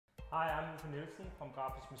Hi, I'm Nielsen from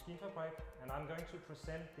Grafisk Maskinfabrik, and I'm going to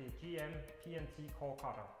present the GM PNT core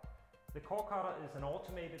cutter. The core cutter is an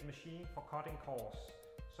automated machine for cutting cores,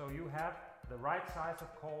 so you have the right size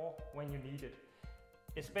of core when you need it.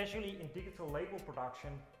 Especially in digital label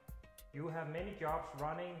production, you have many jobs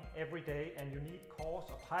running every day and you need cores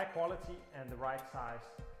of high quality and the right size.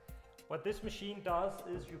 What this machine does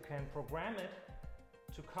is you can program it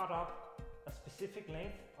to cut up a specific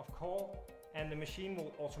length of core, and the machine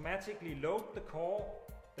will automatically load the core.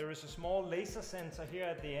 There is a small laser sensor here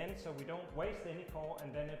at the end so we don't waste any core,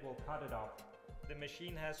 and then it will cut it up. The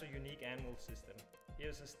machine has a unique anvil system.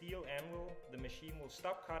 Here's a steel anvil. The machine will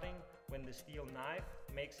stop cutting when the steel knife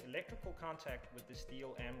makes electrical contact with the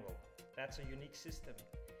steel anvil. That's a unique system.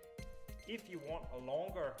 If you want a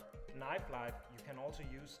longer knife life, you can also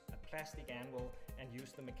use a plastic anvil and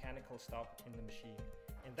use the mechanical stop in the machine.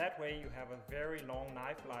 In that way you have a very long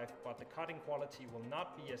knife life, but the cutting quality will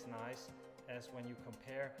not be as nice as when you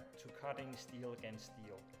compare to cutting steel against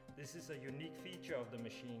steel. This is a unique feature of the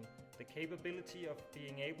machine, the capability of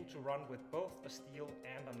being able to run with both a steel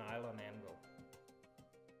and a nylon anvil.